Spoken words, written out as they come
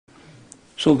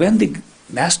So when the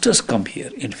masters come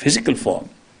here in physical form,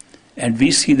 and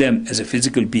we see them as a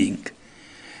physical being,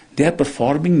 they are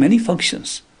performing many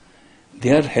functions.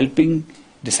 They are helping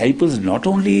disciples not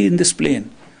only in this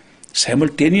plane,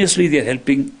 simultaneously they are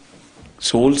helping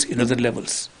souls in other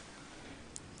levels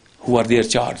who are their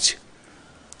charge.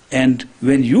 And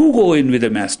when you go in with the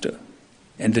master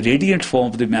and the radiant form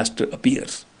of the master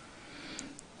appears,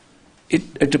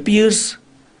 it appears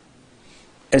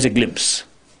as a glimpse.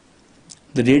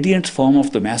 The radiant form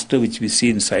of the master which we see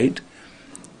inside,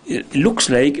 it looks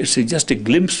like it's just a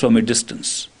glimpse from a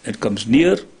distance. It comes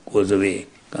near, goes away,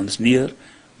 comes near,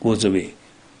 goes away.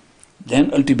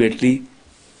 Then ultimately,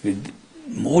 with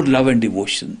more love and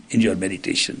devotion in your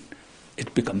meditation,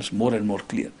 it becomes more and more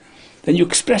clear. Then you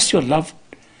express your love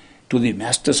to the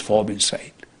master's form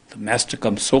inside. The master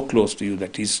comes so close to you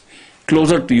that he's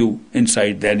closer to you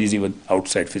inside than he's even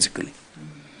outside physically.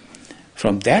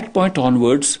 From that point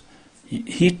onwards,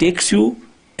 he takes you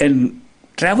and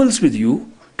travels with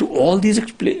you to all these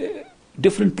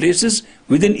different places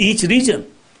within each region.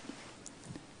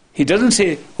 He doesn't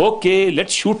say, okay,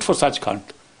 let's shoot for Sachkhand.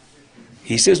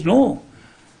 He says, no.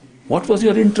 What was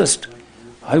your interest?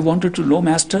 I wanted to know,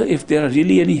 Master, if there are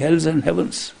really any hells and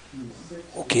heavens.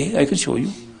 Okay, I can show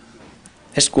you.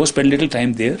 Let's go spend a little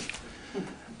time there.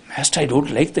 Master, I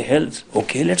don't like the hells.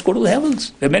 Okay, let's go to the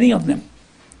heavens. There are many of them.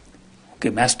 Okay,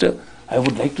 Master, I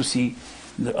would like to see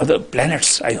the other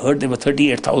planets. I heard there were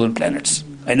 38,000 planets.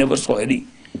 I never saw any.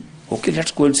 Okay,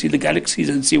 let's go and see the galaxies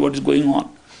and see what is going on.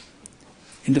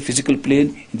 In the physical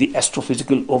plane, in the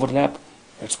astrophysical overlap,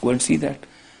 let's go and see that.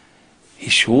 He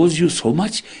shows you so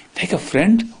much, like a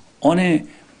friend on a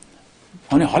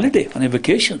holiday, on a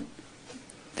vacation.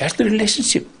 That's the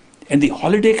relationship. And the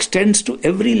holiday extends to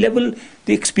every level.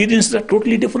 The experiences are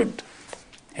totally different.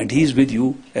 And he is with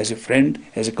you as a friend,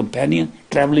 as a companion,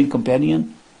 traveling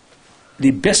companion,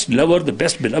 the best lover, the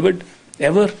best beloved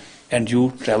ever, and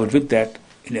you travel with that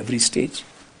in every stage.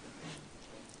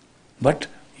 But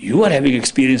you are having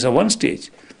experience of one stage.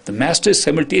 The master is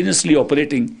simultaneously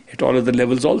operating at all other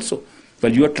levels also.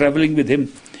 While you are traveling with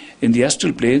him in the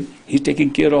astral plane, he's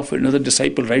taking care of another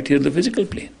disciple right here in the physical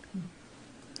plane.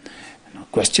 Now,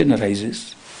 question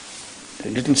arises, a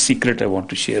little secret I want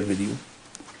to share with you.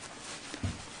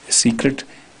 A secret,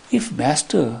 if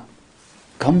master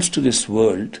comes to this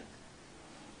world,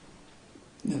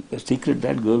 a secret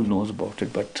that girl knows about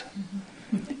it, but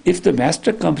if the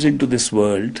master comes into this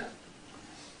world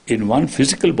in one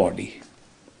physical body,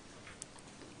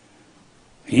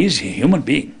 he is a human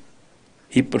being.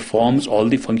 He performs all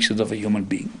the functions of a human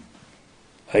being.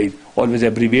 I always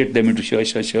abbreviate them into sha,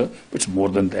 but it's more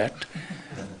than that.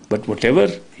 But whatever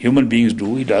human beings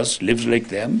do, he does, lives like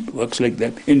them, works like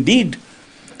them. Indeed,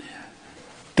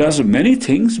 does many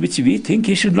things which we think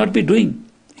he should not be doing.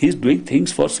 He is doing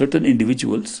things for certain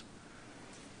individuals.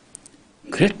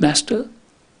 Great master,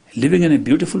 living in a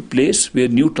beautiful place where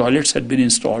new toilets had been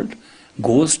installed,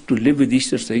 goes to live with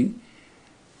Ishtar Singh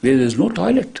where there is no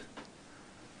toilet.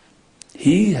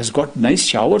 He has got nice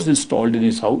showers installed in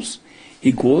his house.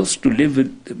 He goes to live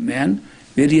with the man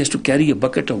where he has to carry a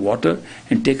bucket of water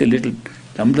and take a little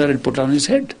tumbler and put on his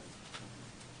head.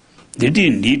 Did he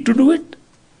need to do it?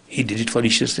 He did it for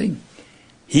Ishtar Singh.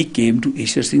 He came to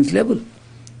Ishtar Singh's level.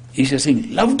 Ishtar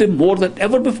Singh loved him more than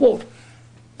ever before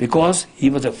because he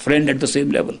was a friend at the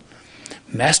same level.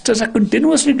 Masters are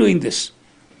continuously doing this.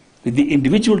 With the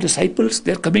individual disciples,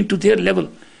 they are coming to their level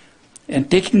and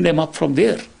taking them up from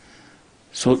there.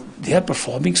 So they are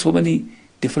performing so many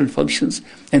different functions,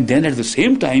 and then at the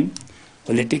same time,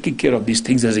 while they're taking care of these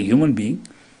things as a human being,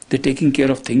 they're taking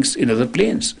care of things in other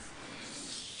planes.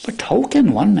 But how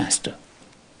can one master,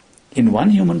 in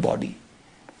one human body,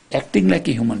 acting like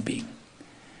a human being,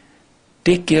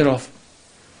 take care of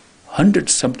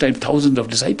hundreds, sometimes thousands of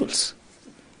disciples?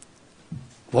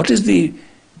 What is the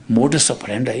modus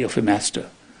operandi of a master?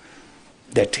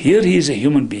 That here he is a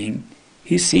human being,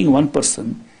 he's seeing one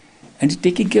person, and he's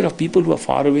taking care of people who are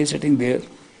far away sitting there.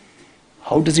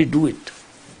 How does he do it?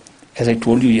 As I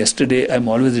told you yesterday, I'm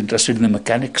always interested in the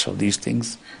mechanics of these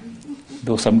things,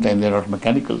 though sometimes they're not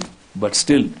mechanical, but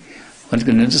still, one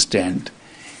can understand.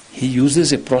 He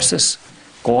uses a process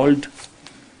called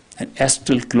an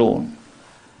astral clone.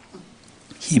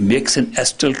 He makes an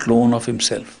astral clone of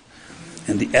himself,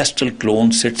 and the astral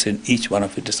clone sits in each one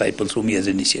of his disciples whom he has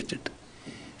initiated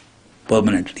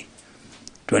permanently.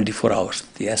 24 hours.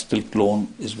 The astral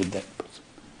clone is with that person.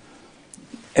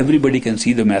 Everybody can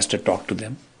see the master talk to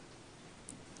them,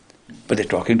 but they're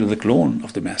talking to the clone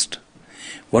of the master.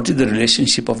 What is the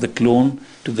relationship of the clone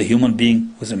to the human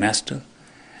being who is a master?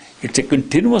 It's a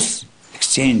continuous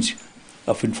exchange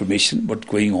of information, what's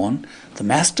going on. The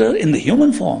master in the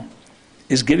human form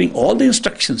is giving all the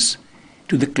instructions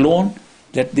to the clone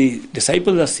that the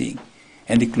disciples are seeing,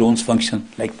 and the clones function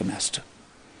like the master.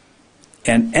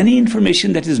 And any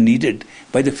information that is needed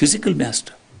by the physical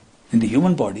master in the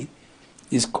human body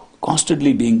is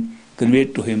constantly being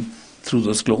conveyed to him through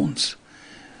those clones.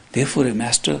 Therefore, a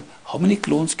master, how many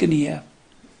clones can he have?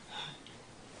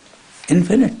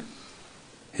 Infinite.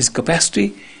 His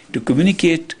capacity to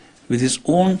communicate with his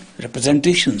own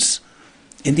representations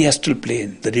in the astral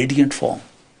plane, the radiant form,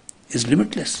 is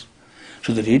limitless.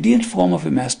 So the radiant form of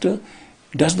a master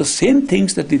does the same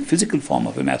things that the physical form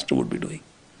of a master would be doing,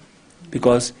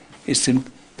 because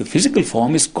the physical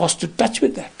form is caused to touch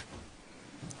with that.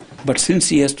 But since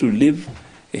he has to live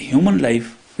a human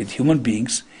life with human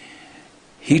beings,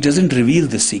 he doesn't reveal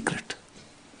this secret.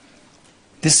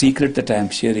 This secret that I am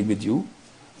sharing with you,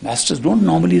 masters don't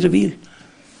normally reveal.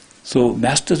 So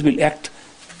masters will act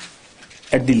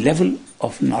at the level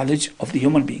of knowledge of the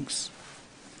human beings.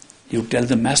 You tell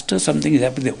the master something is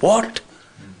happening, they, what?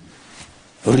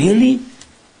 Really?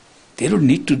 They don't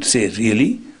need to say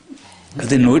really, because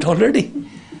they know it already.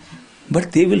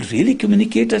 But they will really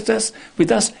communicate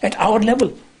with us at our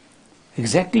level.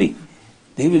 Exactly.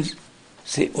 They will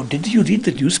say, oh, did you read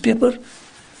the newspaper?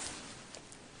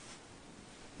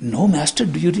 No, master,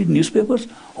 do you read newspapers?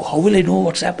 Oh, how will I know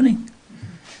what's happening?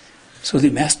 So the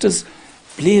masters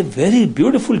play a very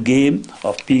beautiful game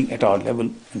of being at our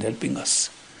level and helping us.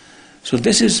 So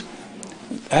this is,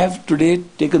 I have today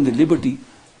taken the liberty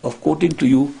of quoting to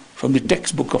you from the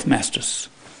textbook of masters.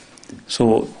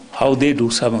 So how they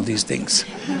do some of these things.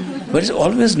 But it's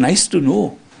always nice to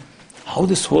know how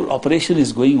this whole operation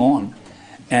is going on,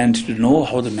 and to know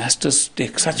how the masters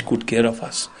take such good care of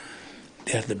us.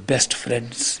 They are the best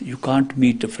friends. You can't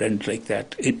meet a friend like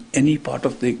that in any part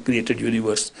of the created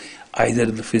universe, either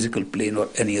in the physical plane or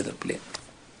any other plane.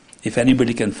 If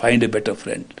anybody can find a better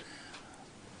friend,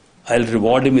 I'll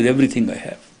reward him with everything I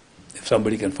have. If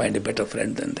somebody can find a better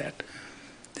friend than that.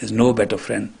 There's no better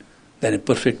friend than a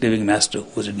perfect living master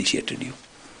who has initiated you.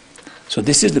 So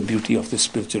this is the beauty of the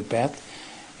spiritual path.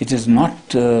 It is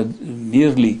not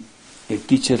merely a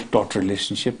teacher-taught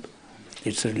relationship.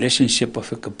 It's a relationship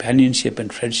of a companionship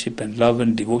and friendship and love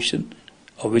and devotion,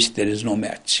 of which there is no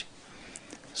match.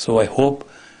 So I hope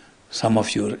some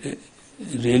of you are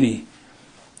really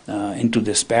into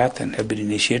this path and have been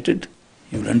initiated.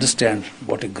 You'll understand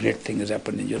what a great thing has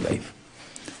happened in your life,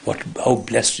 how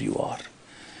blessed you are.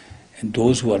 And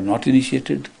those who are not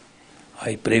initiated,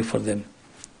 I pray for them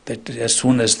that as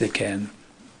soon as they can,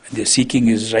 when their seeking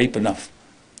is ripe enough,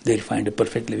 they'll find a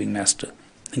perfect living master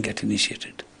and get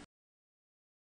initiated.